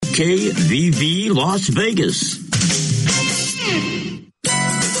KKVV Las Vegas.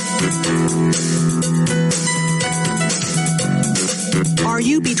 Are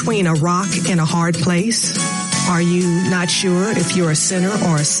you between a rock and a hard place? Are you not sure if you're a sinner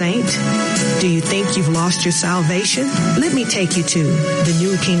or a saint? Do you think you've lost your salvation? Let me take you to the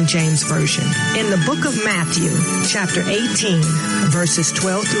New King James Version. In the book of Matthew, chapter 18, verses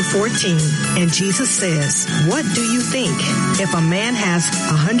 12 through 14, and Jesus says, "What do you think? If a man has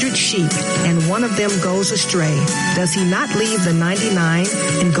 100 sheep and one of them goes astray, does he not leave the 99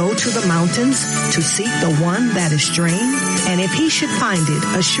 and go to the mountains to seek the one that is straying? And if he should find it,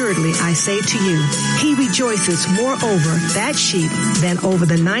 assuredly I say to you, he rejoices more over that sheep than over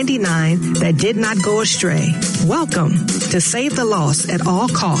the 99 that did not go astray." Welcome to Save the Lost at All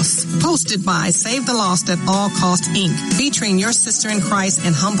Costs, hosted by Save the Lost at All Costs, Inc., featuring your sister in Christ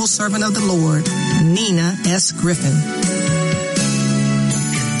and humble servant of the Lord, Nina S. Griffin.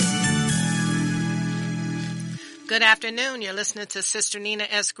 Good afternoon. You're listening to Sister Nina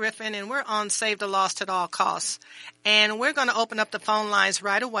S. Griffin, and we're on Save the Lost at All Costs. And we're going to open up the phone lines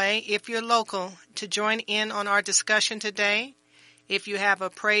right away if you're local to join in on our discussion today. If you have a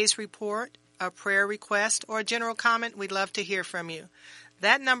praise report, a prayer request, or a general comment, we'd love to hear from you.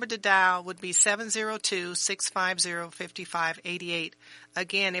 That number to dial would be 702-650-5588.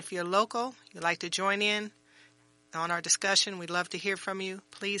 Again, if you're local, you'd like to join in on our discussion, we'd love to hear from you.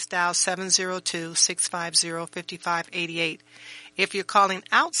 Please dial 702-650-5588. If you're calling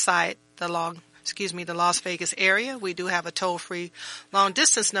outside the Las Vegas area, we do have a toll-free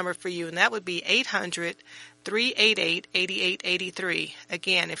long-distance number for you, and that would be 800-388-8883.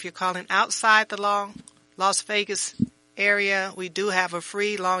 Again, if you're calling outside the Las Vegas area, we do have a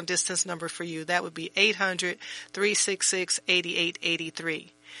free long-distance number for you. That would be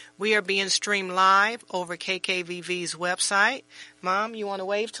 800-366-8883. We are being streamed live over KKVV's website. Mom, you want to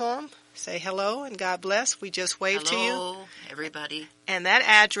wave to them? Say hello and God bless. We just waved to you. Hello, everybody. And that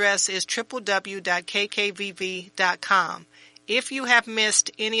address is www.kkvv.com. If you have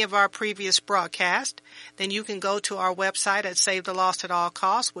missed any of our previous broadcasts, then you can go to our website at Save the Lost at All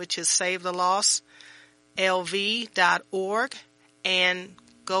Costs, which is savethelostlv.org, and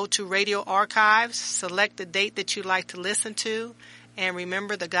go to Radio Archives, select the date that you'd like to listen to, and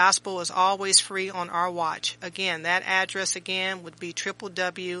remember, the gospel is always free on our watch. Again, that address again would be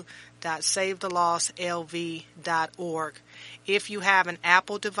www.savethelostlv.org. If you have an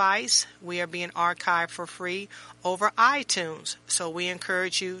Apple device, we are being archived for free over iTunes. So we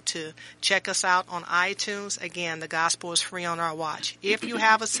encourage you to check us out on iTunes. Again, the gospel is free on our watch. If you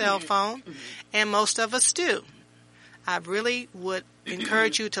have a cell phone, and most of us do, I really would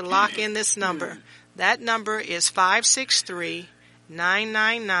encourage you to lock in this number. That number is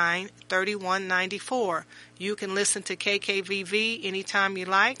 563-999-3194. You can listen to KKVV anytime you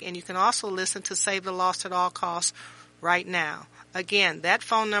like, and you can also listen to Save the Lost at All Costs right now. Again, that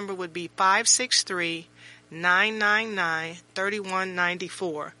phone number would be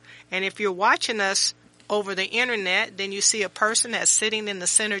 563-999-3194. And if you're watching us over the internet, then you see a person that's sitting in the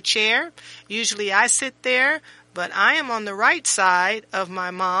center chair. Usually I sit there, but I am on the right side of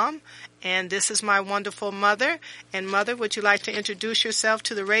my mom, and this is my wonderful mother. And Mother, would you like to introduce yourself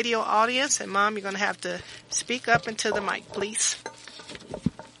to the radio audience? And Mom, you're going to have to speak up into the mic, please.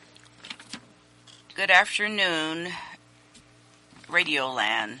 Good afternoon, Radio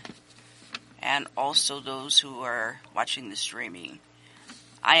Land, and also those who are watching the streaming.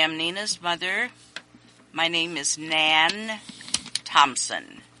 I am Nina's mother. My name is Nan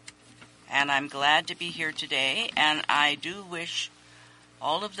Thompson, and I'm glad to be here today, and I do wish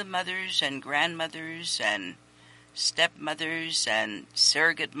all of the mothers and grandmothers and stepmothers and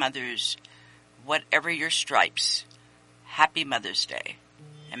surrogate mothers, whatever your stripes, happy Mother's Day.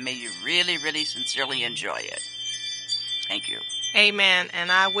 And may you really, really sincerely enjoy it. Thank you. Amen.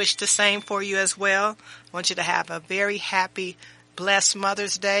 And I wish the same for you as well. I want you to have a very happy, blessed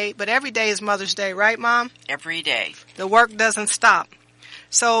Mother's Day. But every day is Mother's Day, right, Mom? Every day. The work doesn't stop.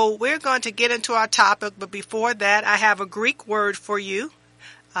 So we're going to get into our topic, but before that, I have a Greek word for you.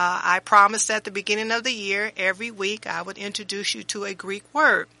 I promised at the beginning of the year, every week, I would introduce you to a Greek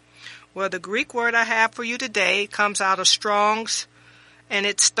word. Well, the Greek word I have for you today comes out of Strong's, and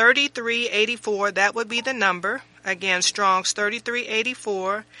it's 3384. That would be the number. Again, Strong's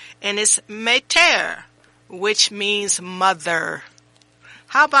 3384, and it's mater, which means mother.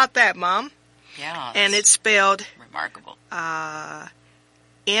 How about that, Mom? Yeah. And it's spelled remarkable.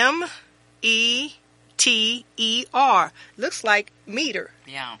 M-E-T-E-R. Looks like meter.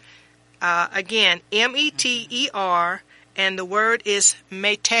 Yeah. Again, M-E-T-E-R, and the word is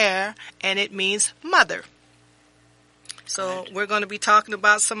mater, and it means mother. So we're going to be talking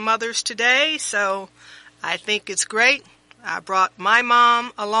about some mothers today. So I think it's great. I brought my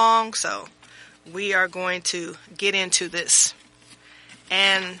mom along, so we are going to get into this.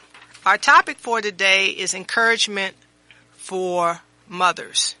 And our topic for today is encouragement for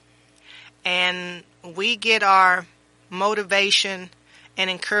mothers. And we get our motivation and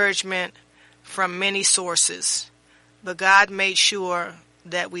encouragement from many sources. But God made sure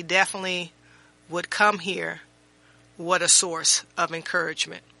that we definitely would come here with a source of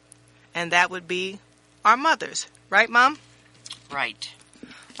encouragement. And that would be our mothers. Right, Mom? Right.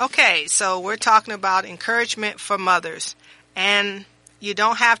 Okay, so we're talking about encouragement for mothers. And you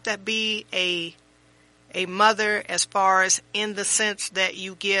don't have to be a mother as far as in the sense that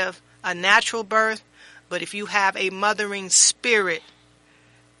you give a natural birth, but if you have a mothering spirit,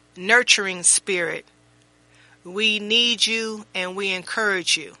 nurturing spirit, we need you and we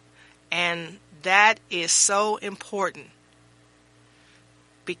encourage you. And that is so important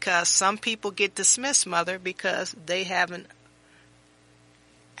because some people get dismissed, mother, because they haven't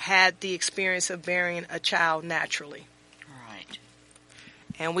had the experience of bearing a child naturally. Right.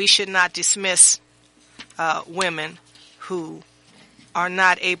 And we should not dismiss women who are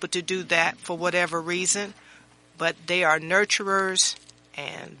not able to do that for whatever reason, but they are nurturers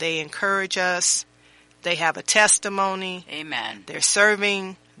and they encourage us. They have a testimony. Amen. They're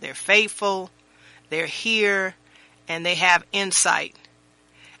serving. They're faithful. They're here and they have insight.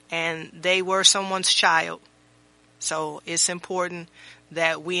 And they were someone's child. So it's important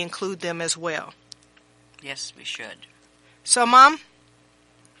that we include them as well. Yes, we should. So, Mom,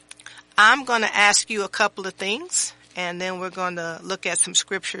 I'm going to ask you a couple of things, and then we're going to look at some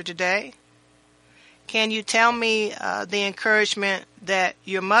scripture today. Can you tell me the encouragement that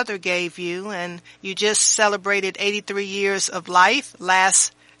your mother gave you? And you just celebrated 83 years of life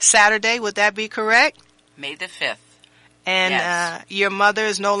last Saturday. Would that be correct? May the 5th. And yes. Your mother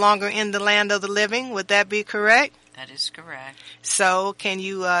is no longer in the land of the living. Would that be correct? That is correct. So can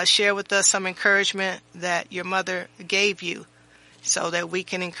you share with us some encouragement that your mother gave you so that we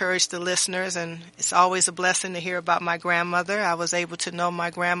can encourage the listeners? And it's always a blessing to hear about my grandmother. I was able to know my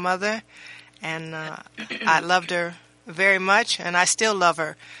grandmother, and I loved her very much, and I still love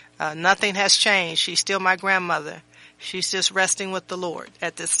her. Nothing has changed. She's still my grandmother. She's just resting with the Lord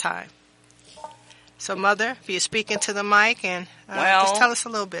at this time. So, Mother, if you speak into the mic and just tell us a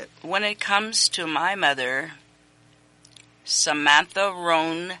little bit. When it comes to my mother, Samantha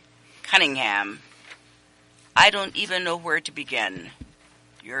Roan Cunningham, I don't even know where to begin.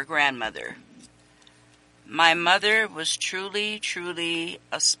 Your grandmother. My mother was truly, truly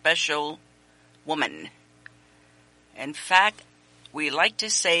a special woman. In fact, we like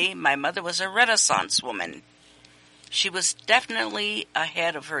to say my mother was a Renaissance woman. She was definitely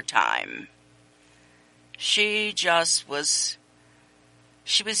ahead of her time. She was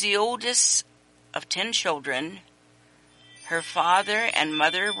the oldest of 10 children. Her father and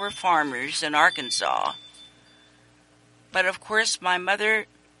mother were farmers in Arkansas. But of course, my mother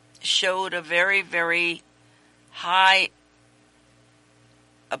showed a very, very high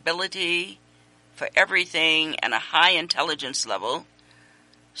ability for everything and a high intelligence level.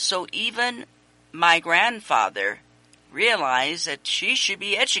 So even my grandfather realized that she should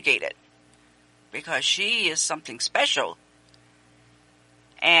be educated because she is something special.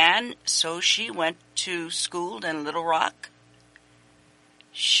 And so she went to school in Little Rock.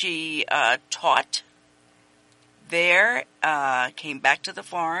 She taught there, came back to the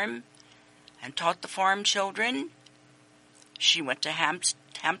farm and taught the farm children. She went to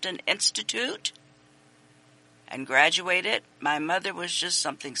Hampton Institute and graduated. My mother was just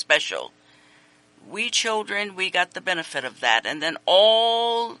something special. We children, we got the benefit of that. And then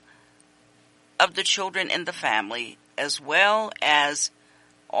all of the children in the family, as well as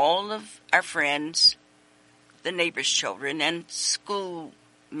all of our friends, the neighbors' children, and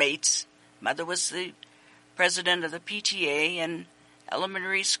schoolmates. Mother was the president of the PTA in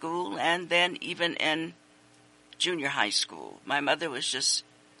elementary school and then even in junior high school. My mother was just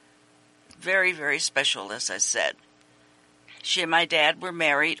very, very special, as I said. She and my dad were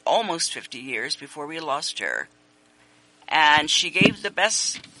married almost 50 years before we lost her. And she gave the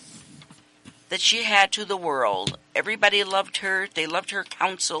best that she had to the world. Everybody loved her. They loved her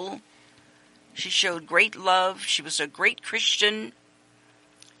counsel. She showed great love. She was a great Christian.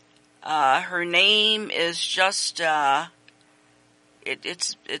 Her name is just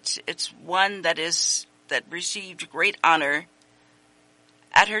it's one that received great honor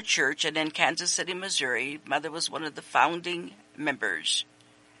at her church and in Kansas City, Missouri. Mother was one of the founding members.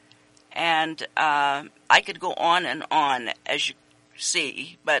 And I could go on and on, as you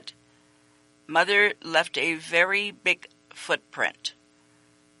see, but Mother left a very big footprint.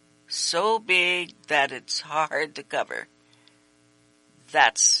 So big that it's hard to cover.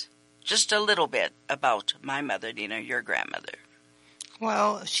 That's just a little bit about my mother, Nina, your grandmother.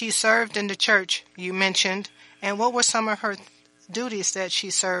 Well, she served in the church, you mentioned. And what were some of her duties that she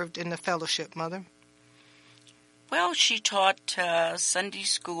served in the fellowship, Mother? Well, she taught Sunday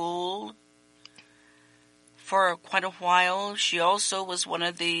school for quite a while. She also was one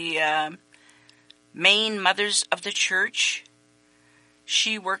of the main mothers of the church.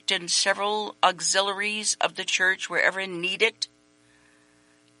 She worked in several auxiliaries of the church wherever needed.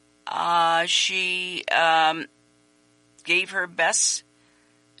 She gave her best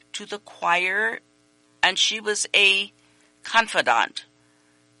to the choir, and she was a confidant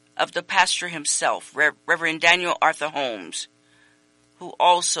of the pastor himself, Reverend Daniel Arthur Holmes, who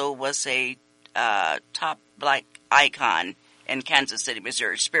also was a top black icon in Kansas City,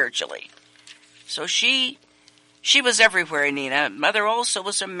 Missouri, spiritually. So she was everywhere, Nina. Mother also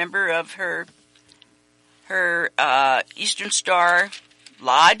was a member of her Eastern Star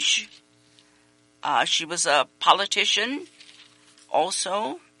Lodge. She was a politician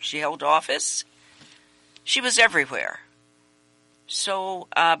also. She held office. She was everywhere. So,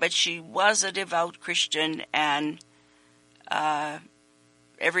 but she was a devout Christian, and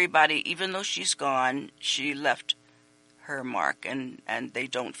everybody, even though she's gone, she left her mark, and they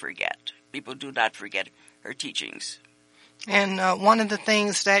don't forget. People do not forget her teachings. And one of the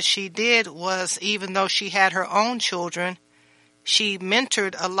things that she did was, even though she had her own children, she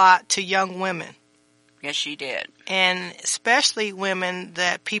mentored a lot to young women. Yes, she did. And especially women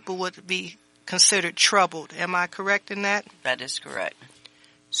that people would be considered troubled. Am I correct in that? That is correct.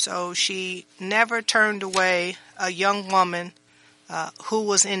 So she never turned away a young woman who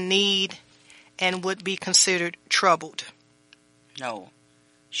was in need and would be considered troubled. No,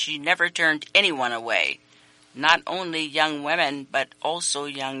 she never turned anyone away. Not only young women, but also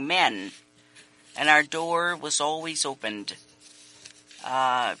young men. And our door was always opened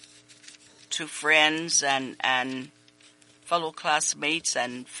to friends and fellow classmates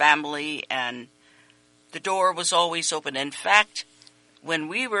and family, and the door was always open. In fact, when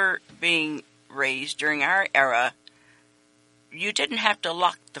we were being raised during our era, you didn't have to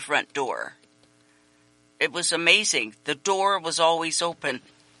lock the front door. It was amazing. The door was always open.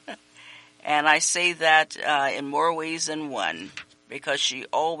 And I say that in more ways than one, because she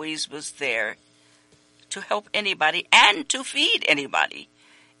always was there to help anybody and to feed anybody.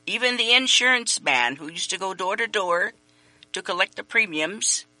 Even the insurance man who used to go door to door to collect the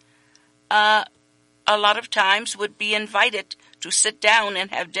premiums, a lot of times would be invited to sit down and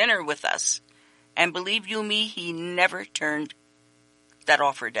have dinner with us. And believe you me, he never turned that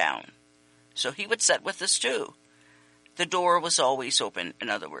offer down. So he would sit with us too. The door was always open, in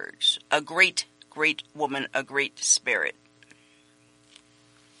other words. A great, great woman, a great spirit.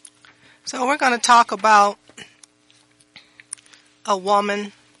 So we're going to talk about a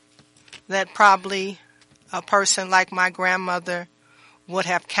woman that probably a person like my grandmother would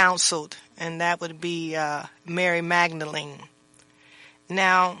have counseled, and that would be Mary Magdalene.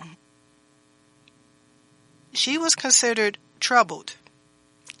 Now, she was considered troubled.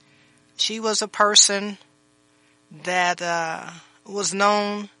 She was a person that was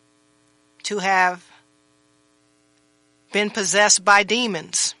known to have been possessed by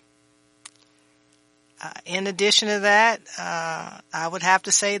demons. In addition to that, I would have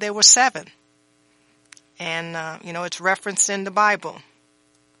to say there were 7. And, it's referenced in the Bible.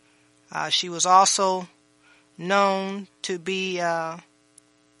 She was also known to be a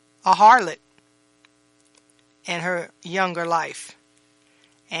harlot in her younger life.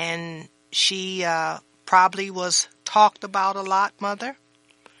 And she probably was talked about a lot, Mother.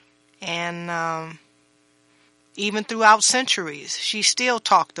 And even throughout centuries, she's still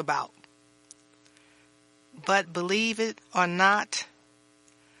talked about. But believe it or not,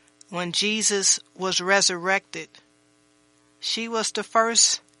 when Jesus was resurrected, she was the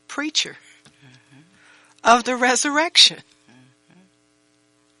first preacher of the resurrection.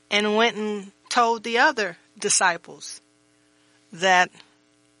 And went and told the other disciples that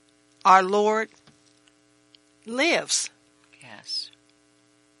our Lord lives. Yes.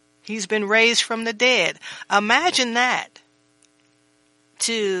 He's been raised from the dead. Imagine that.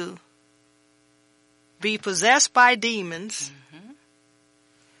 To be possessed by demons,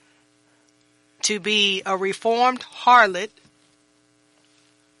 to be a reformed harlot,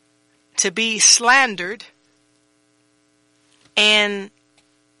 to be slandered, and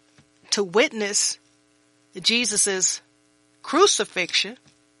to witness Jesus' crucifixion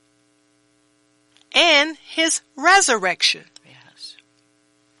and his resurrection. Yes.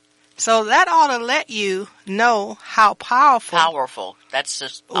 So that ought to let you know how powerful. Powerful. That's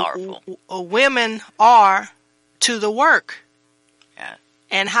just powerful. Women are to the work. Yeah.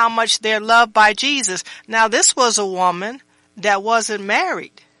 And how much they're loved by Jesus. Now, this was a woman that wasn't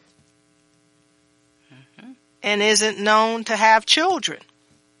married. Mm-hmm. And isn't known to have children.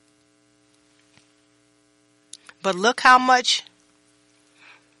 But look how much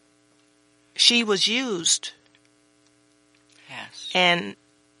she was used. Yes. And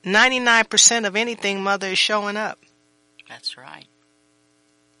 99% of anything, Mother, is showing up. That's right.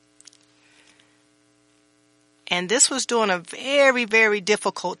 And this was during a very, very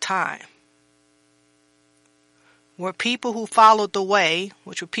difficult time. Where people who followed the way,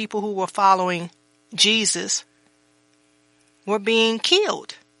 which were people who were following Jesus, were being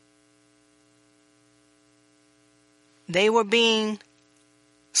killed. They were being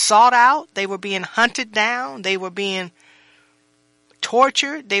sought out. They were being hunted down. They were being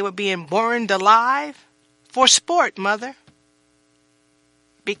tortured. They were being burned alive for sport, Mother.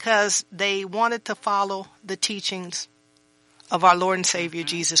 Because they wanted to follow the teachings of our Lord and Savior,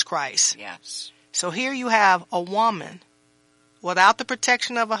 Jesus Christ. Yes. So here you have a woman without the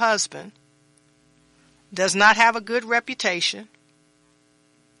protection of a husband, does not have a good reputation,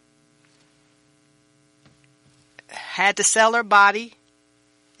 had to sell her body,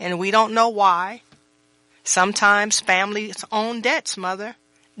 and we don't know why. Sometimes families own debts, Mother,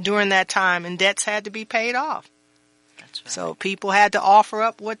 during that time, and debts had to be paid off. That's right. So people had to offer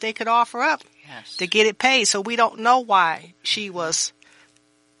up what they could offer up Yes. to get it paid. So we don't know why she was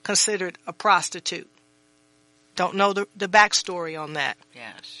considered a prostitute. Don't know the backstory on that.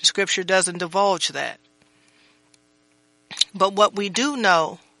 Yes. Scripture doesn't divulge that. But what we do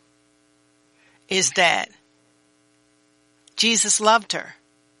know is that Jesus loved her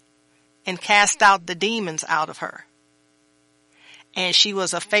and cast out the demons out of her. And she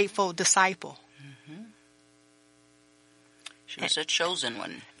was a faithful disciple. Mm-hmm. She was a chosen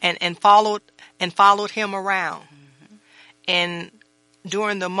one. And followed him around. Mm-hmm. And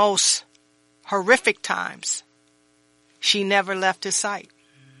during the most horrific times, she never left his sight.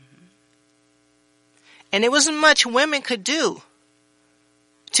 Mm-hmm. And there wasn't much women could do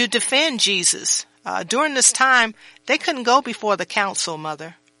to defend Jesus. During this time, they couldn't go before the council,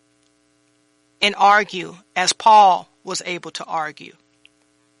 Mother, and argue as Paul was able to argue.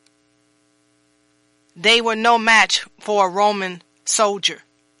 They were no match for a Roman soldier.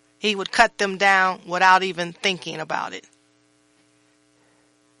 He would cut them down without even thinking about it.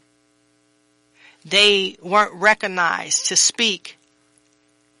 They weren't recognized to speak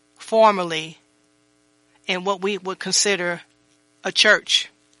formally in what we would consider a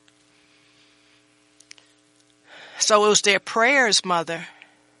church. So it was their prayers, Mother,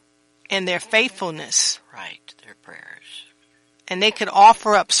 and their faithfulness. Right, their prayers. And they could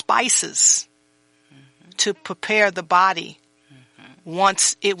offer up spices to prepare the body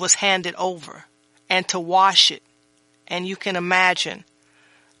once it was handed over, and to wash it. And you can imagine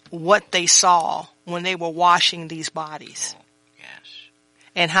what they saw when they were washing these bodies. Oh, yes.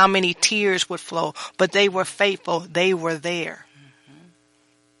 And how many tears would flow. But they were faithful. They were there. Mm-hmm.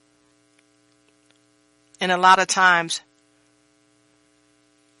 And a lot of times,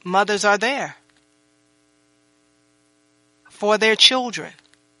 mothers are there for their children,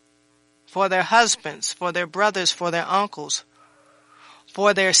 for their husbands, for their brothers, for their uncles,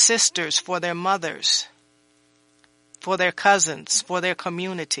 for their sisters, for their mothers, for their cousins, for their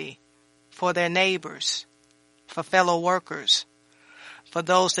community, for their neighbors, for fellow workers, for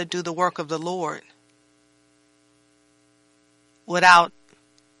those that do the work of the Lord, without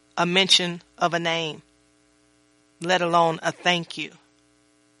a mention of a name, let alone a thank you.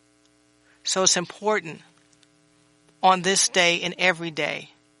 So it's important on this day and every day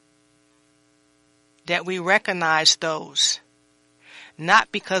that we recognize those,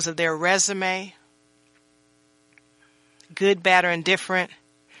 not because of their resume, good, bad, or indifferent,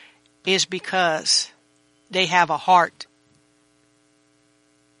 is because they have a heart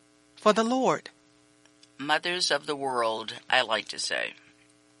for the Lord. Mothers of the world, I like to say.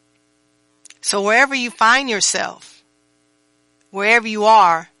 So wherever you find yourself, wherever you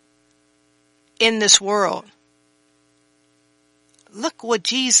are in this world, look what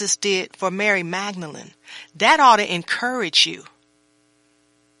Jesus did for Mary Magdalene. That ought to encourage you.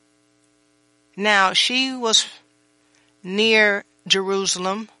 Now, she was near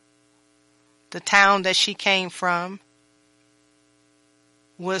Jerusalem. The town that she came from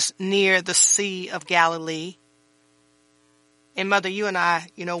was near the Sea of Galilee. And Mother, you and I,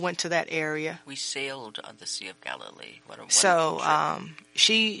 went to that area. We sailed on the Sea of Galilee. What a wonderful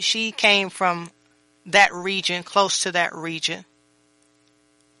trip. She came from that region, close to that region.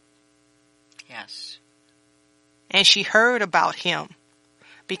 Yes. And she heard about him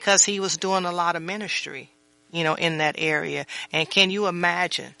because he was doing a lot of ministry, in that area. And can you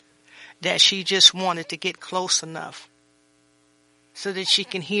imagine that she just wanted to get close enough so that she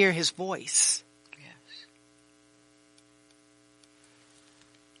can hear his voice? Yes.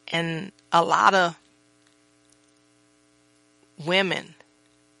 And a lot of women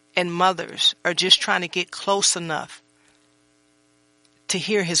and mothers are just trying to get close enough to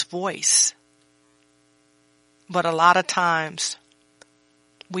hear his voice. But a lot of times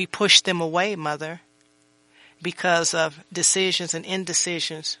we push them away, Mother, because of decisions and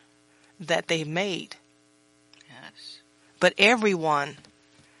indecisions that they've made. Yes. But everyone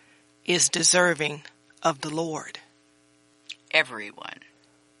is deserving of the Lord. Everyone.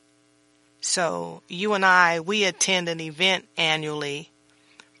 So you and I, we attend an event annually,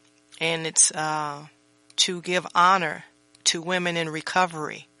 and it's to give honor to women in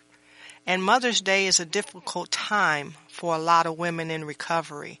recovery. And Mother's Day is a difficult time for a lot of women in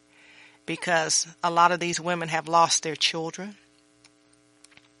recovery because a lot of these women have lost their children.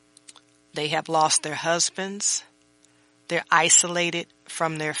 They have lost their husbands. They're isolated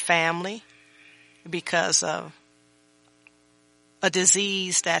from their family because of a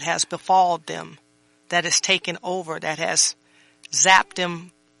disease that has befallen them, that has taken over, that has zapped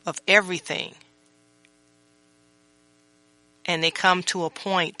them of everything. And they come to a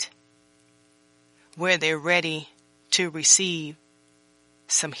point where they're ready to receive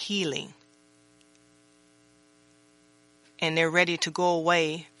some healing. And they're ready to go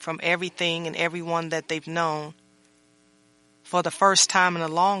away from everything and everyone that they've known for the first time in a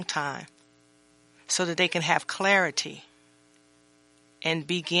long time so that they can have clarity and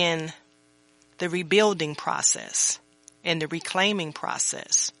begin the rebuilding process and the reclaiming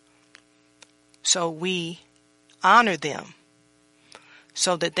process. So we honor them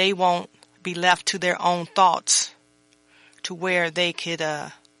so that they won't be left to their own thoughts to where they could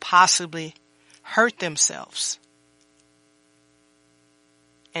possibly hurt themselves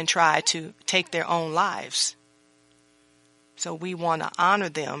and try to take their own lives. So we want to honor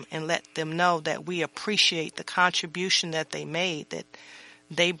them and let them know that we appreciate the contribution that they made, that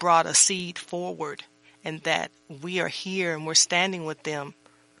they brought a seed forward, and that we are here and we're standing with them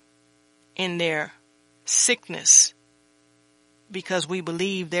in their sickness because we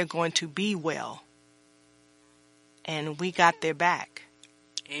believe they're going to be well. And we got their back.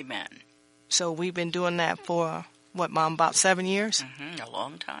 Amen. So we've been doing that for, what, Mom, about 7 years? A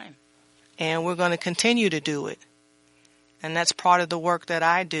long time. And we're going to continue to do it. And that's part of the work that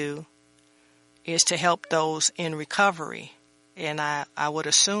I do, is to help those in recovery. And I would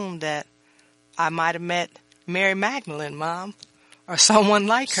assume that I might have met Mary Magdalene, Mom, or someone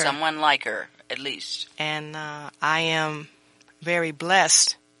like her. Someone like her, at least. And I am very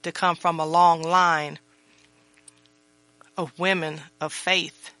blessed to come from a long line of women of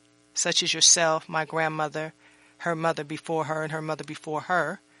faith, such as yourself, my grandmother, her mother before her, and her mother before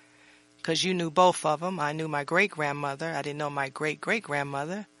her. Because you knew both of them. I knew my great-grandmother. I didn't know my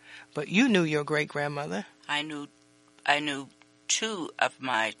great-great-grandmother. But you knew your great-grandmother. I knew two of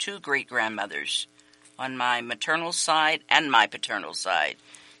my two great-grandmothers on my maternal side and my paternal side.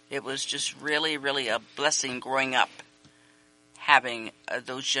 It was just really, really a blessing growing up, having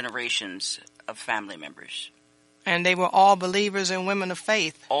those generations of family members. And they were all believers and women of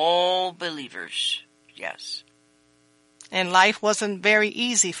faith. All believers, yes. And life wasn't very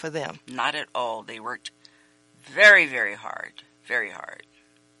easy for them. Not at all. They worked very, very hard. Very hard.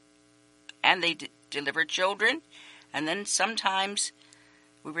 And they delivered children. And then sometimes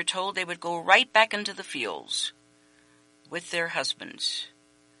we were told they would go right back into the fields with their husbands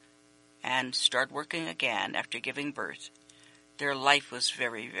and start working again after giving birth. Their life was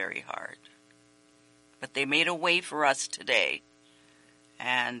very, very hard. But they made a way for us today.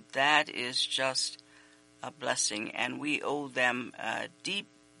 And that is just a blessing, and we owe them a deep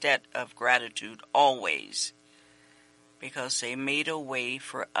debt of gratitude always, because they made a way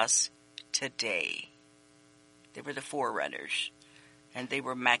for us today. They were the forerunners, and they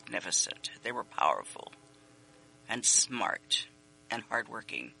were magnificent. They were powerful, and smart, and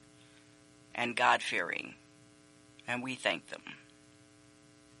hardworking, and God-fearing, and we thank them.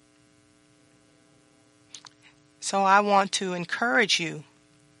 So I want to encourage you,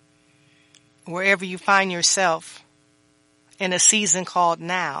 wherever you find yourself in a season called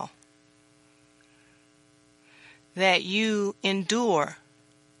now, that you endure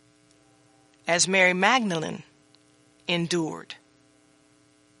as Mary Magdalene endured.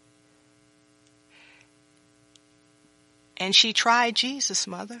 And she tried Jesus,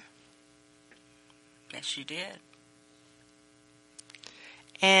 Mother. Yes, she did.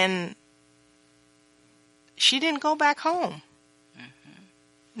 And she didn't go back home.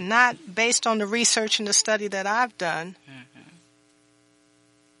 Mm-hmm. Not based on the research and the study that I've done. Mm-hmm.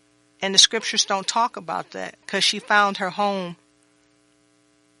 And the scriptures don't talk about that because she found her home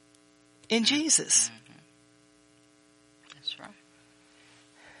in Jesus. Mm-hmm. That's right.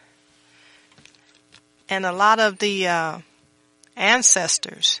 And a lot of the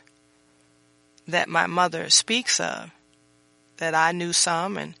ancestors that my mother speaks of, that I knew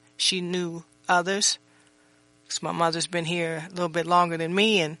some and she knew others, because my mother's been here a little bit longer than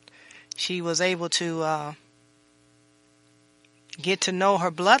me, and she was able to get to know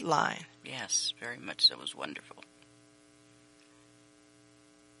her bloodline. Yes, very much so. It was wonderful.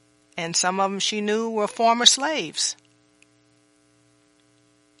 And some of them she knew were former slaves.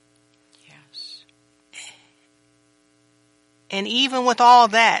 Yes. And even with all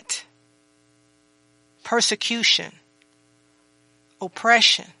that, persecution,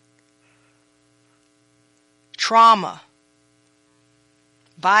 oppression, trauma,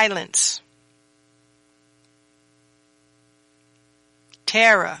 violence,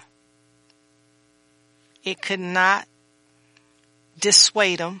 terror, it could not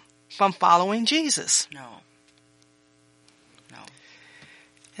dissuade them from following Jesus. No.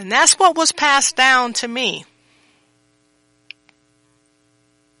 And that's what was passed down to me.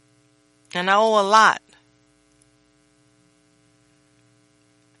 And I owe a lot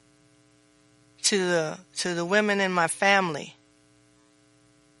to the women in my family,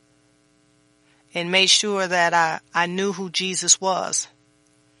 and made sure that I knew who Jesus was,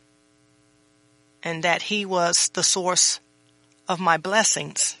 and that he was the source of my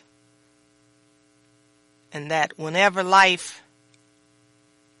blessings, and that whenever life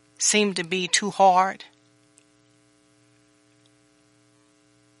seemed to be too hard,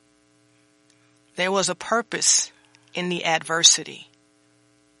 there was a purpose in the adversity.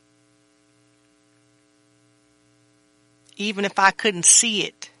 Even if I couldn't see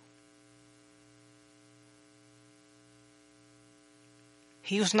it,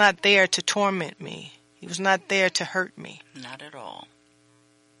 he was not there to torment me. He was not there to hurt me. Not at all.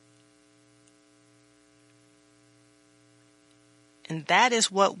 And that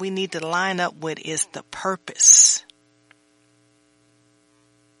is what we need to line up with, is the purpose.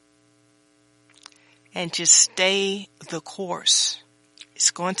 And just stay the course.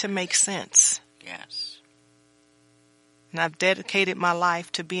 It's going to make sense. Yes. And I've dedicated my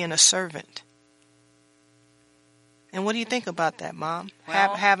life to being a servant. And what do you think about that, Mom?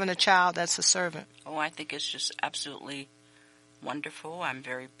 Well, having a child that's a servant. Oh, I think it's just absolutely wonderful. I'm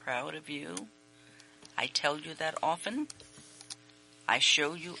very proud of you. I tell you that often. I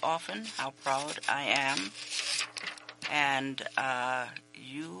show you often how proud I am. And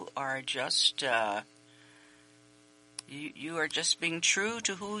you are just you are just being true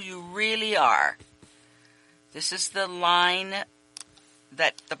to who you really are. This is the line,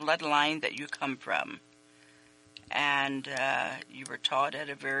 the bloodline that you come from. And you were taught at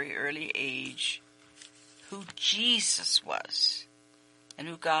a very early age who Jesus was and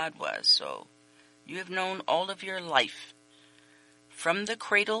who God was. So you have known all of your life from the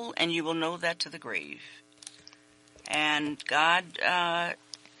cradle, and you will know that to the grave. And God,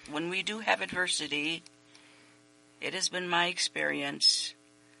 when we do have adversity, it has been my experience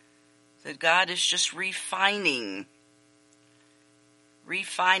that God is just refining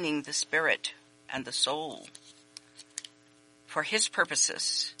the spirit and the soul for his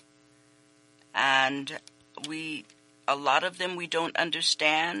purposes. And a lot of them we don't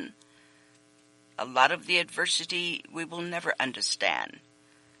understand. A lot of the adversity we will never understand.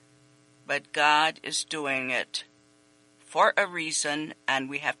 But God is doing it for a reason, and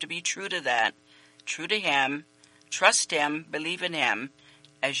we have to be true to that, true to him, trust him, believe in him,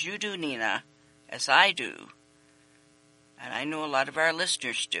 as you do, Nina, as I do, and I know a lot of our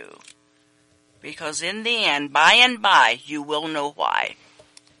listeners do. Because in the end, by and by, you will know why.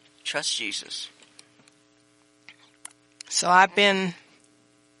 Trust Jesus. So I've been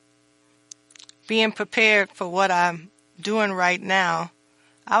being prepared for what I'm doing right now.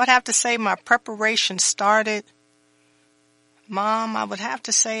 I would have to say my preparation started, Mom, I would have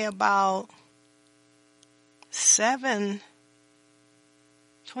to say about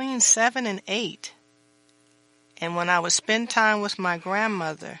between 7 and 8. And when I would spend time with my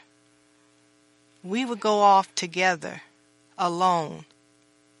grandmother, we would go off together alone.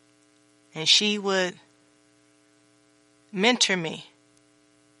 And she would mentor me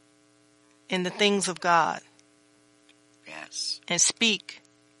in the things of God. Yes. And speak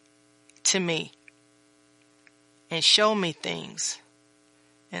to me and show me things.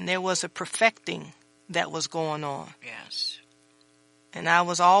 And there was a perfecting that was going on. Yes. And I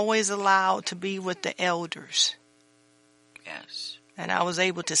was always allowed to be with the elders. Yes. And I was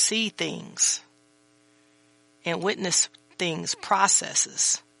able to see things and witness things,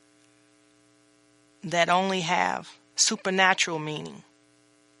 processes that only have supernatural meaning.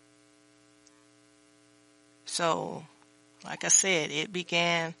 So, like I said, it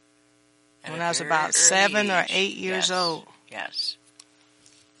began when I was about 7 or 8 years old. Yes.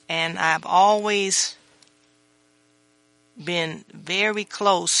 And I've always been very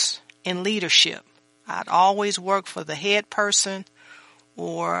close in leadership. I'd always work for the head person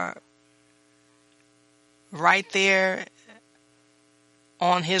or right there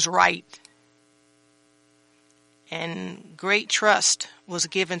on his right. And great trust was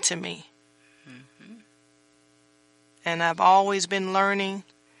given to me. Mm-hmm. And I've always been learning.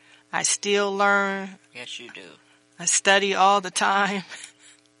 I still learn. Yes, you do. I study all the time.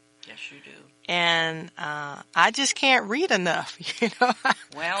 Yes, you do. And I just can't read enough, you know.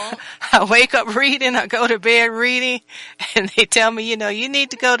 Well, I wake up reading, I go to bed reading, and they tell me, you know, you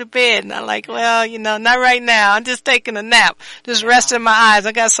need to go to bed. And I'm like, well, you know, not right now. I'm just taking a nap, just resting my eyes.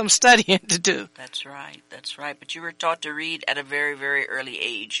 I got some studying to do. That's right. That's right. But you were taught to read at a very, very early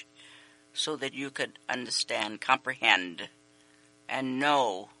age so that you could understand, comprehend, and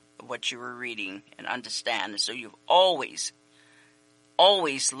know what you were reading and understand. So you've always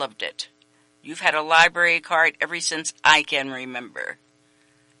loved it. You've had a library card ever since I can remember.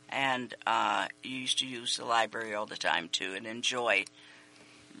 And you used to use the library all the time, too, and enjoy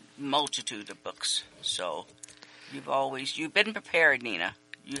multitude of books. So you've been prepared, Nina.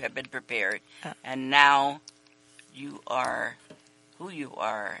 You have been prepared. And now you are who you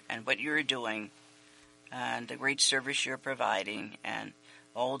are and what you're doing and the great service you're providing and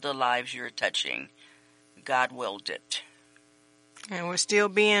all the lives you're touching. God willed it. And we're still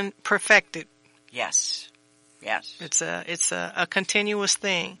being perfected. Yes. Yes. It's a continuous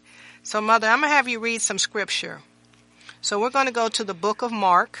thing. So, Mother, I'm going to have you read some scripture. So we're going to go to the book of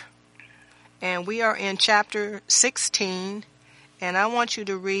Mark, and we are in chapter 16, and I want you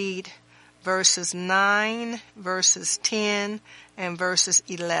to read verses 9, verses 10, and verses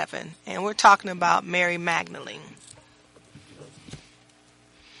 11. And we're talking about Mary Magdalene.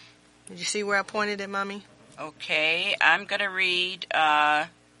 Did you see where I pointed at, Mommy? Okay, I'm going to read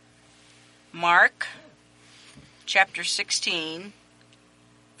Mark chapter 16,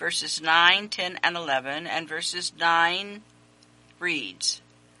 verses 9, 10, and 11, and verses 9 reads,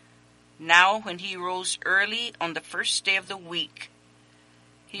 Now when he rose early on the first day of the week,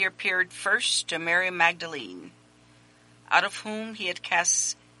 he appeared first to Mary Magdalene, out of whom he had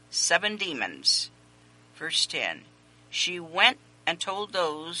cast 7 demons. Verse 10, She went and told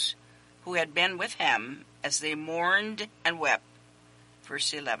those who had been with him, as they mourned and wept.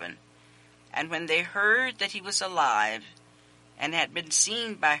 Verse 11, And when they heard that he was alive and had been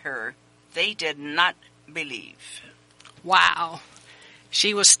seen by her, they did not believe. Wow.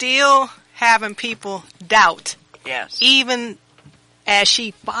 She was still having people doubt. Yes. Even as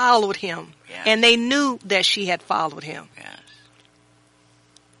she followed him. Yes. And they knew that she had followed him. Yes.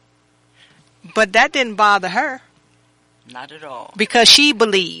 But that didn't bother her. Not at all. Because she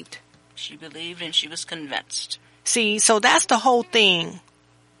believed. She believed and she was convinced. See, so that's the whole thing.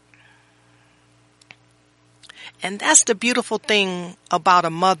 And that's the beautiful thing about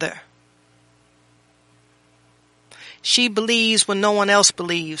a mother. She believes when no one else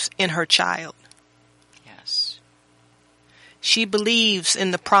believes in her child. Yes. She believes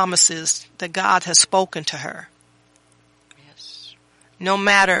in the promises that God has spoken to her. Yes. No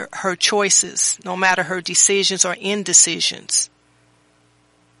matter her choices, no matter her decisions or indecisions.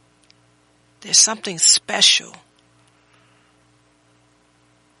 There's something special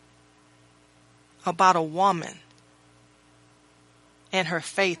about a woman and her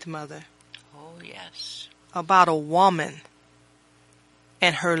faith, Mother. Oh, yes. About a woman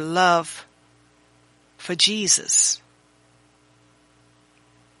and her love for Jesus.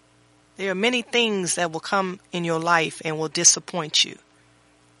 There are many things that will come in your life and will disappoint you.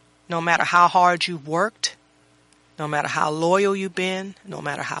 No matter how hard you've worked, no matter how loyal you've been, no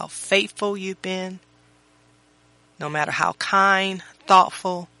matter how faithful you've been, no matter how kind,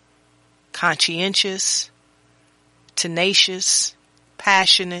 thoughtful, conscientious, tenacious,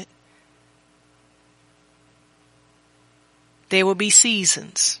 passionate, there will be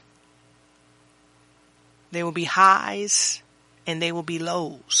seasons. There will be highs and there will be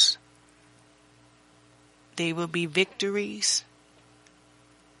lows. There will be victories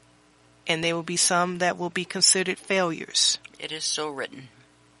and there will be some that will be considered failures. It is so written.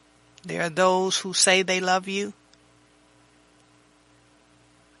 There are those who say they love you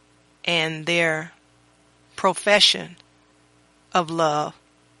and their profession of love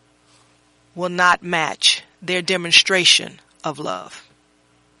will not match their demonstration of love.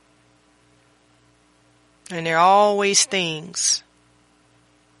 And there are always things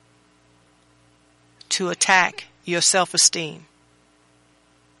to attack your self-esteem.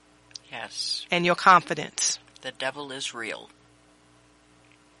 Yes. And your confidence. The devil is real.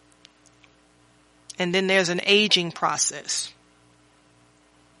 And then there's an aging process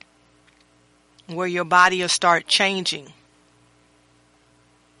where your body will start changing.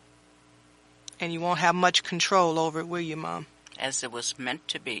 And you won't have much control over it, will you, Mom? As it was meant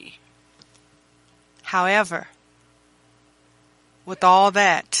to be. However, with all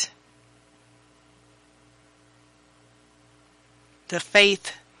that, the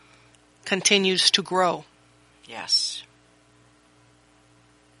faith continues to grow. Yes.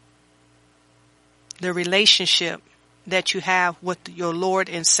 The relationship that you have with your Lord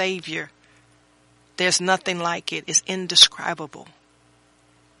and Savior, there's nothing like it. It's indescribable.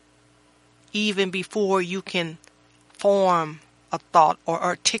 Even before you can form a thought or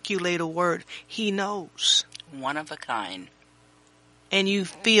articulate a word, He knows. One of a kind. And you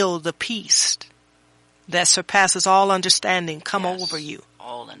feel the peace that surpasses all understanding come Yes, over you.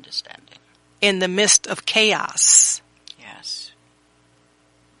 All understanding. In the midst of chaos. Yes.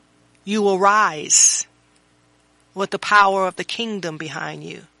 You will rise with the power of the kingdom behind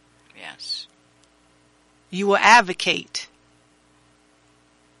you. Yes. You will advocate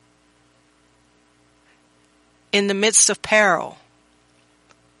in the midst of peril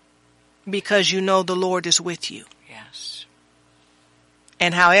because you know the Lord is with you. Yes.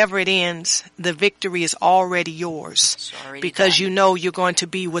 And however it ends, the victory is already yours. It's already because done. you know you're going to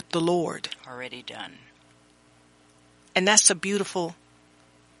be with the Lord. Already done. And that's a beautiful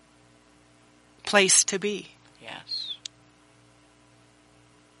place to be. Yes.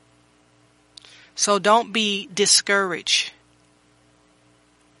 So don't be discouraged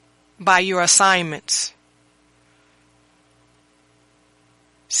by your assignments.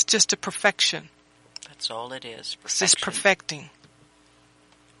 It's just a perfection. That's all it is. Perfection. It's just perfecting.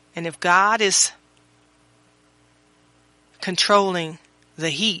 And if God is controlling the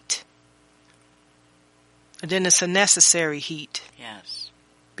heat, then it's a necessary heat. Yes.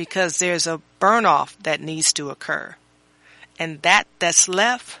 Because there's a burn off that needs to occur. And that's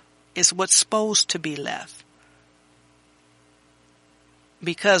left is what's supposed to be left.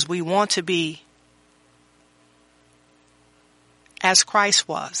 Because we want to be as Christ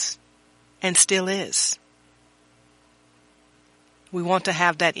was and still is. We want to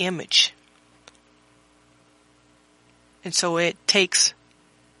have that image. And so it takes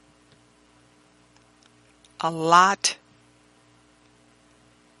a lot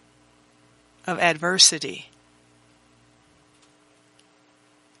of adversity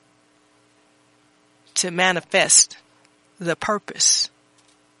to manifest the purpose.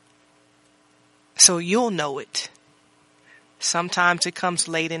 So you'll know it. Sometimes it comes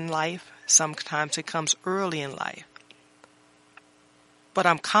late in life. Sometimes it comes early in life. But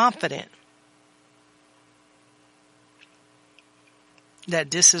I'm confident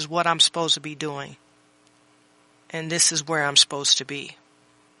that this is what I'm supposed to be doing. And this is where I'm supposed to be.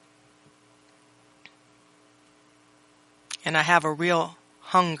 And I have a real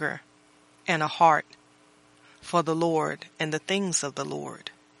hunger and a heart for the Lord and the things of the Lord.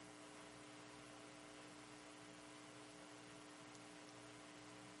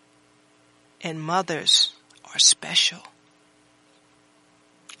 And mothers are special.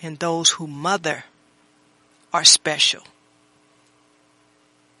 And those who mother are special.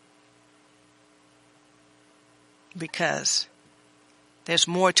 Because there's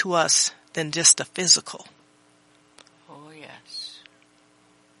more to us than just the physical. Oh, yes.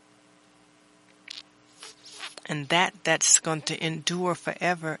 And that's going to endure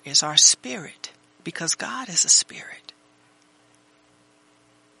forever is our spirit. Because God is a spirit.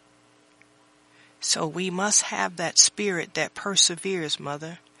 So we must have that spirit that perseveres,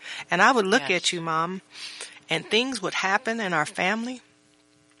 Mother. And I would look at you, Mom, and things would happen in our family.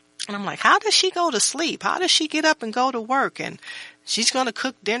 And I'm like, how does she go to sleep? How does she get up and go to work? And she's going to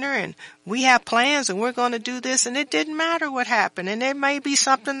cook dinner and we have plans and we're going to do this. And it didn't matter what happened. And it may be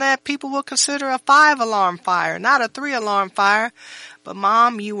something that people will consider a 5-alarm fire, not a 3-alarm fire. But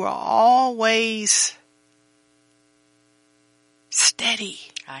Mom, you were always steady.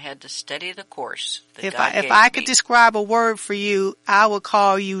 I had to steady the course. If I could describe a word for you, I would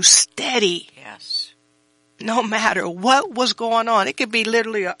call you steady. Yes. No matter what was going on. It could be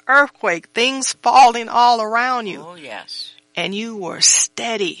literally an earthquake, things falling all around you. Oh, yes. And you were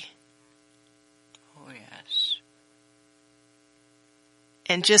steady. Oh, yes.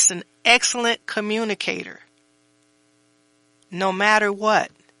 And just an excellent communicator. no matter what,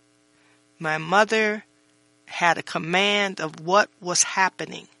 my mother had a command of what was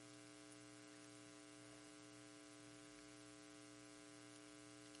happening.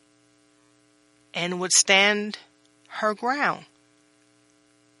 And would stand her ground.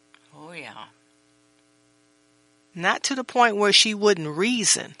 Oh, yeah. Not to the point where she wouldn't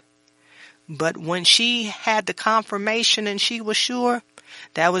reason, but when she had the confirmation and she was sure,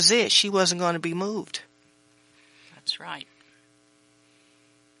 that was it. She wasn't going to be moved. That's right.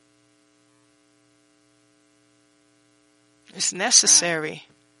 It's necessary.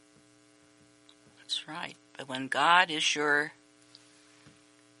 That's right. But when God is your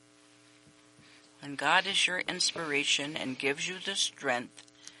inspiration and gives you the strength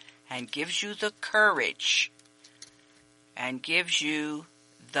and gives you the courage and gives you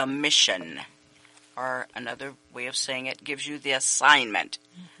the mission, or another way of saying it, gives you the assignment,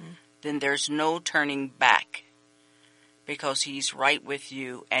 then there's no turning back, because He's right with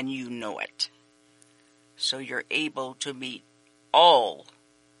you and you know it. So you're able to meet all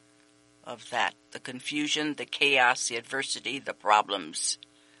of that, the confusion, the chaos, the adversity, the problems.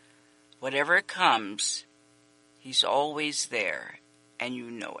 Whatever comes, He's always there, and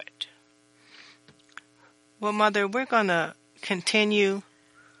you know it. Well, Mother, we're going to continue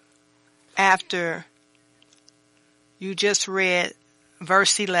after you just read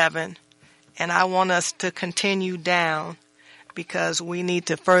verse 11, and I want us to continue down because we need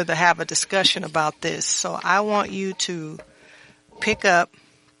to further have a discussion about this. So I want you to pick up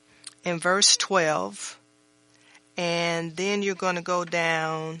in verse 12, and then you're going to go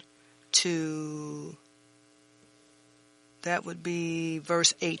down to, that would be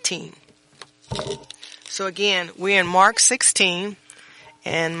verse 18. So again, we're in Mark 16,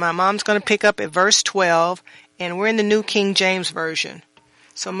 and my mom's going to pick up at verse 12, and we're in the New King James Version.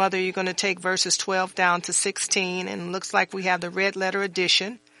 So Mother, you're going to take verses 12 down to 16, and it looks like we have the red letter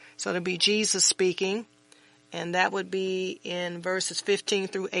edition. So it'll be Jesus speaking, and that would be in verses 15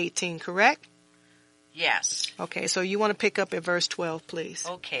 through 18, correct? Yes. Okay, so you want to pick up at verse 12, please.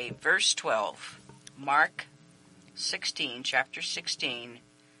 Okay, verse 12. Mark 16, chapter 16,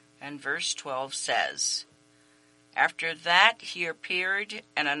 and verse 12 says, "After that he appeared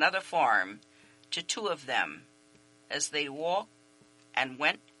in another form to two of them, as they walked and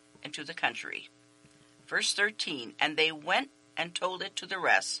went into the country." Verse 13, "And they went and told it to the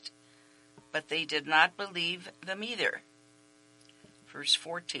rest, but they did not believe them either." Verse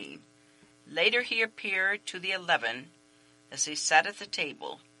 14, "Later he appeared to the 11 as they sat at the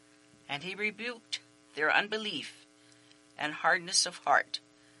table, and he rebuked their unbelief and hardness of heart,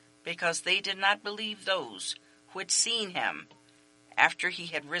 because they did not believe those who had seen him after he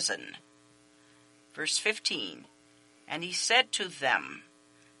had risen." Verse 15, "And he said to them,"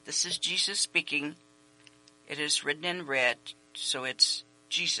 this is Jesus speaking, it is written in red, so it's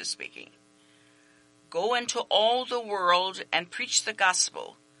Jesus speaking, "Go into all the world and preach the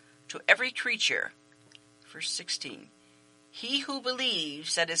gospel to every creature." Verse 16, "He who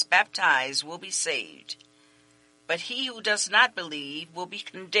believes and is baptized will be saved, but he who does not believe will be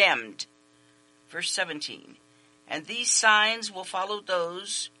condemned." Verse 17, "And these signs will follow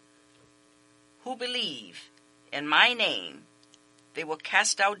those who believe. In my name they will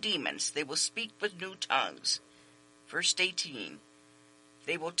cast out demons. They will speak with new tongues." Verse 18,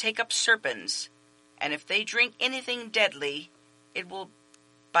 "They will take up serpents, and if they drink anything deadly, it will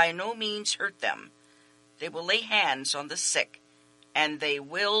by no means hurt them. They will lay hands on the sick, and they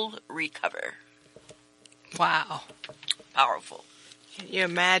will recover." Wow. Powerful. Can you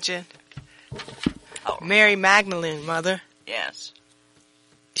imagine? Powerful. Mary Magdalene, Mother, Yes.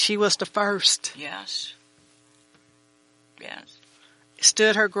 she was the first. Yes. Yes.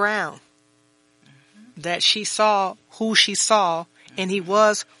 Stood her ground. That she saw who she saw, and he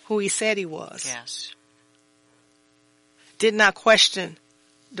was who he said he was. Yes. Did not question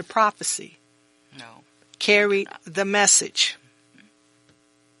the prophecy. No. Carried the message.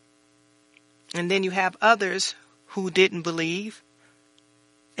 And then you have others who didn't believe.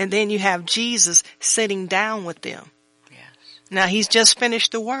 And then you have Jesus sitting down with them. Yes. Now he's just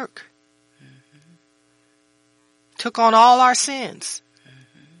finished the work. Took on all our sins.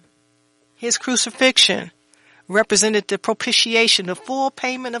 His crucifixion represented the propitiation, the full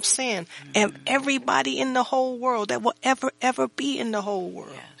payment of sin, and everybody in the whole world that will ever be in the whole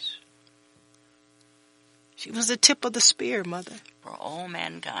world. Yes. She was the tip of the spear, Mother, For all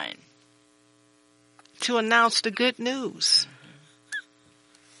mankind. to announce the good news.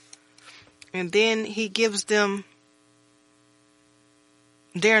 And then he gives them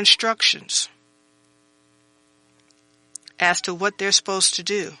their instructions as to what they're supposed to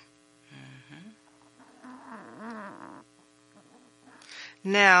do.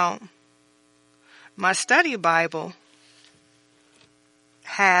 Now, my study Bible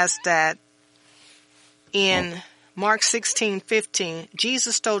has that in Mark 16:15,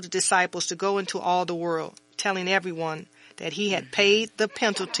 Jesus told the disciples to go into all the world, telling everyone that he had paid the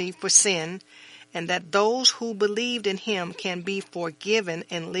penalty for sin and that those who believed in him can be forgiven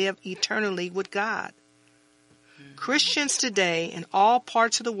and live eternally with God. Christians today in all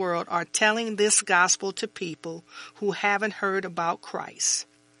parts of the world are telling this gospel to people who haven't heard about Christ.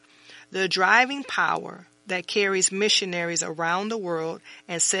 The driving power that carries missionaries around the world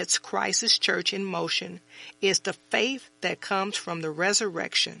and sets Christ's church in motion is the faith that comes from the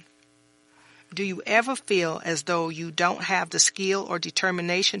resurrection. Do you ever feel as though you don't have the skill or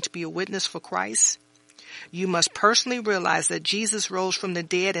determination to be a witness for Christ? You must personally realize that Jesus rose from the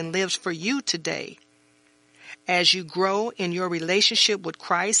dead and lives for you today. As you grow in your relationship with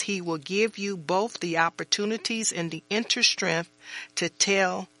Christ, he will give you both the opportunities and the inner strength to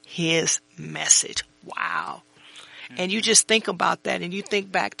tell his message. Wow. Mm-hmm. And you just think about that and you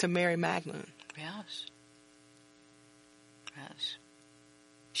think back to Mary Magdalene. Yes. Yes.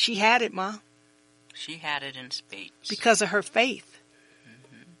 She had it, Ma. She had it in spades. Because of her faith.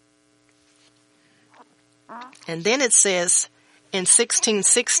 Mm-hmm. And then it says in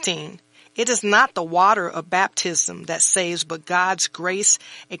 16:16, it is not the water of baptism that saves, but God's grace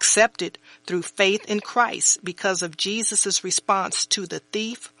accepted through faith in Christ because of Jesus' response to the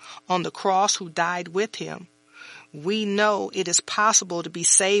thief on the cross who died with him. We know it is possible to be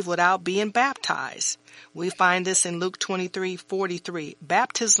saved without being baptized. We find this in Luke 23:43.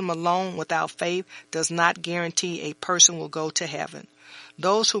 Baptism alone without faith does not guarantee a person will go to heaven.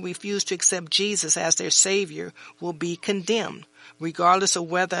 Those who refuse to accept Jesus as their Savior will be condemned, regardless of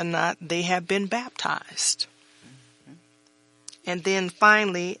whether or not they have been baptized. Mm-hmm. And then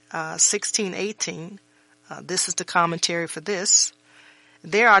finally, 16:18, this is the commentary for this.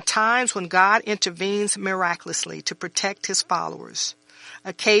 There are times when God intervenes miraculously to protect his followers.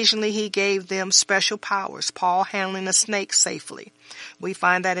 Occasionally he gave them special powers, Paul handling a snake safely. We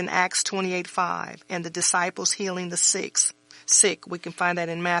find that in Acts 28:5, and the disciples healing the sick. We can find that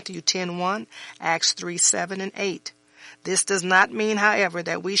in Matthew 10:1, Acts 3:7 and 8. This does not mean, however,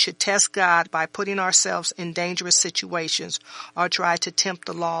 that we should test God by putting ourselves in dangerous situations or try to tempt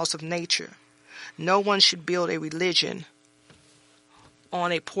the laws of nature. No one should build a religion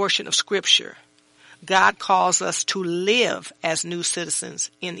on a portion of Scripture. God calls us to live as new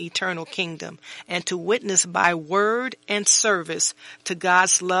citizens in eternal kingdom and to witness by word and service to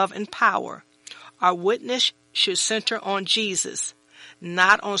God's love and power. Our witness should center on Jesus,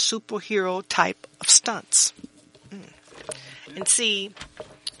 not on superhero type of stunts. And see,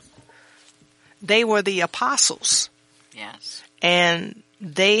 they were the apostles. Yes. And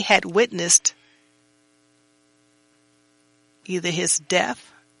they had witnessed either his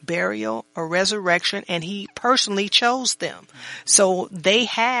death, burial, or resurrection, and he personally chose them. So they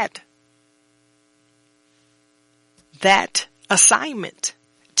had that assignment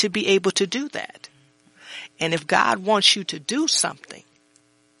to be able to do that. And if God wants you to do something,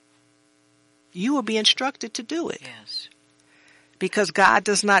 you will be instructed to do it. Yes. Because God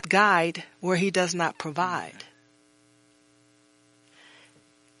does not guide where he does not provide.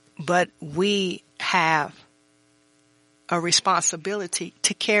 But we have a responsibility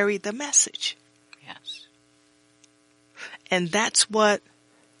to carry the message. Yes. And that's what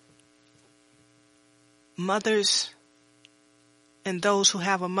mothers and those who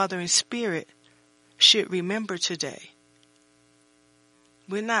have a mothering spirit should remember today.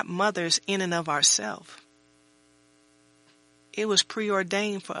 We're not mothers in and of ourselves. It was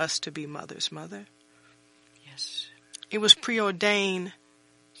preordained for us to be mothers, Mother. Yes. It was preordained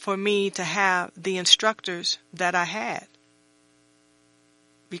for me to have the instructors that I had.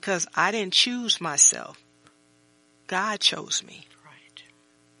 Because I didn't choose myself. God chose me. Right.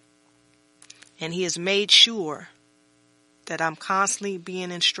 And he has made sure that I'm constantly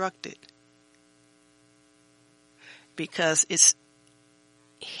being instructed. Because it's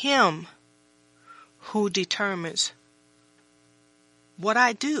him who determines what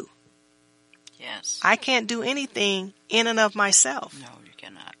I do. Yes. I can't do anything in and of myself. No, you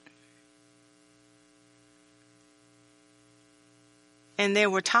cannot. And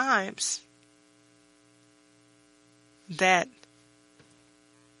there were times that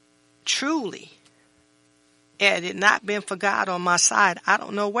truly, had it not been for God on my side, I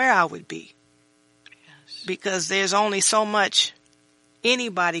don't know where I would be. Yes. Because there's only so much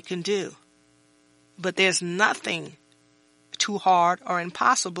anybody can do. But there's nothing too hard or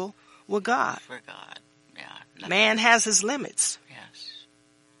impossible with God. For God. Yeah. Nothing. Man has his limits. Yes.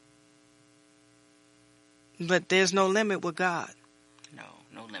 But there's no limit with God. No.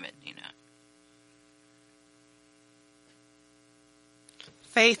 No limit, Nina.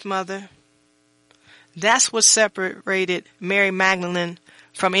 Faith, Mother. That's what separated Mary Magdalene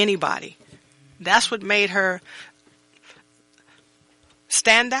from anybody. That's what made her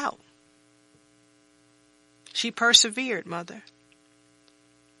stand out. She persevered, Mother.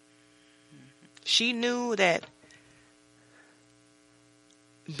 She knew that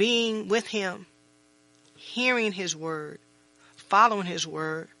being with him, hearing his word, following his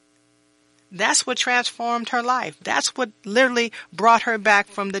word, that's what transformed her life. That's what literally brought her back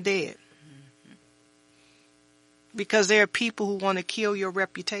from the dead. Because there are people who want to kill your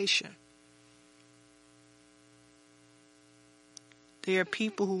reputation. There are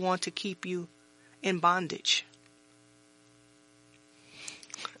people who want to keep you in bondage.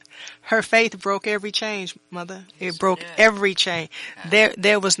 Her faith broke every chain, Mother. It broke every chain.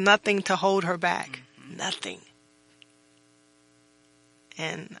 There was nothing to hold her back. Nothing.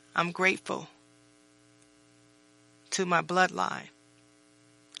 And I'm grateful to my bloodline.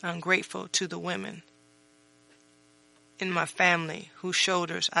 I'm grateful to the women in my family whose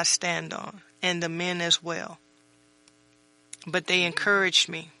shoulders I stand on, and the men as well. But they encouraged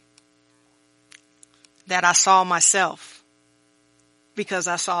me that I saw myself because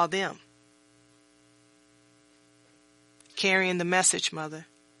I saw them carrying the message, Mother.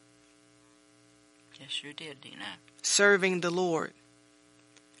 Yes, you did, Nina. Serving the Lord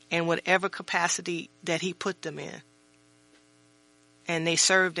in whatever capacity that he put them in. And they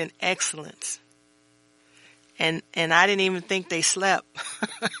served in excellence. And I didn't even think they slept.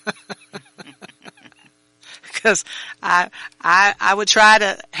 Because I would try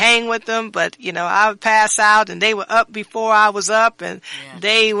to hang with them, but, you know, I would pass out and they were up before I was up, and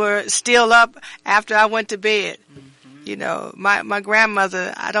they were still up after I went to bed. Mm-hmm. You know, my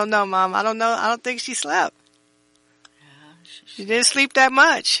grandmother, I don't know, Mom. I don't know. I don't think she slept. Yeah, she didn't sleep that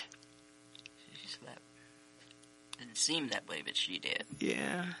much. She slept. Didn't seem that way, but she did.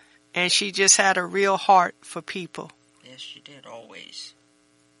 Yeah. And she just had a real heart for people. Yes, she did, always.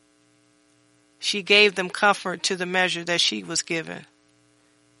 She gave them comfort to the measure that she was given.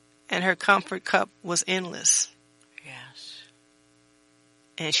 And her comfort cup was endless. Yes.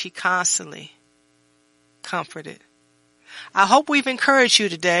 And she constantly comforted. I hope we've encouraged you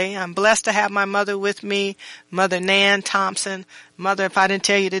today. I'm blessed to have my mother with me, Mother Nan Thompson. Mother, if I didn't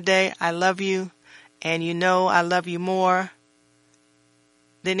tell you today, I love you. And you know I love you more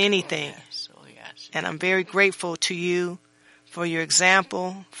than anything. Oh, yes. And I'm very grateful to you for your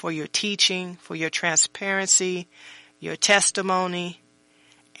example, for your teaching, for your transparency, your testimony,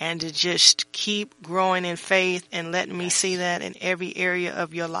 and to just keep growing in faith and letting me see that in every area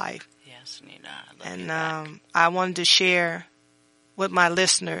of your life. Yes, Nina. I love you back. I wanted to share with my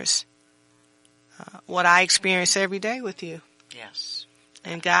listeners what I experience every day with you. Yes.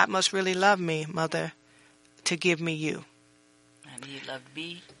 And God must really love me, Mother, to give me you. And he loved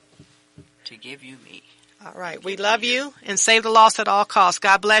me to give you me. All right. We love you and save the lost at all costs.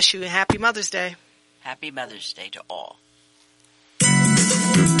 God bless you and happy Mother's Day. Happy Mother's Day to all.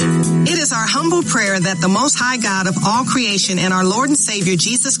 It is our humble prayer that the Most High God of all creation and our Lord and Savior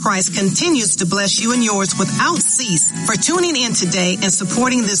Jesus Christ continues to bless you and yours without cease for tuning in today and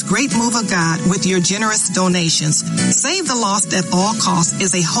supporting this great move of God with your generous donations. Save the Lost at All Costs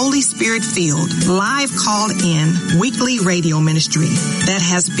is a Holy Spirit-filled, live called-in weekly radio ministry that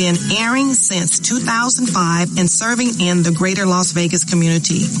has been airing since 2005 and serving in the greater Las Vegas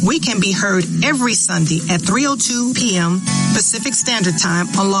community. We can be heard every Sunday at 3:02 p.m. Pacific Standard Time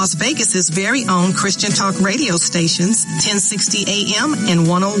on Las Vegas's very own Christian Talk radio stations, 1060 AM and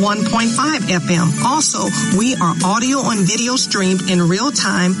 101.5 FM. Also, we are audio and video streamed in real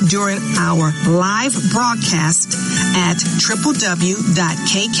time during our live broadcast at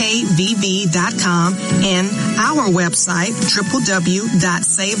www.kkvv.com and our website,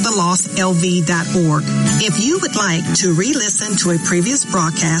 www.savethelostlv.org. If you would like to re-listen to a previous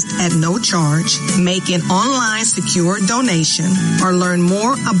broadcast at no charge, make an online secure donation, or learn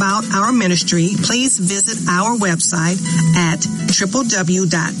more about our ministry, please visit our website at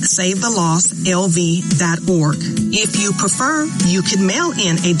www.savethelostlv.org. If you prefer, you can mail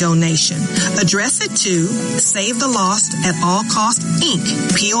in a donation. Address it to Save the Lost at All Costs, Inc.,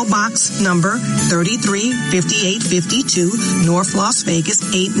 P.O. Box number 335852, North Las Vegas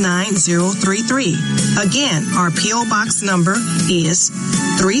 89033. Again, our P.O. Box number is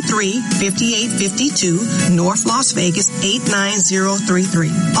 899-833-5852, North Las Vegas 89033.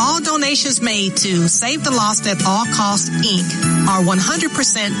 All donations made to Save the Lost at All Costs, Inc. are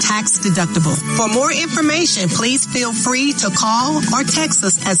 100% tax deductible. For more information, please feel free to call or text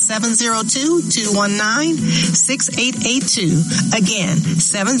us at 702-219-6882. Again,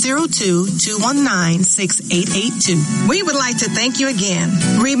 702-219-6882. We would like to thank you again.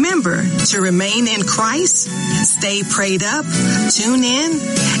 Remember to remain in Christ, stay prayed up, tune in,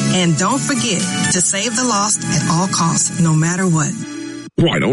 and don't forget to save the lost at all costs, no matter what. Right on.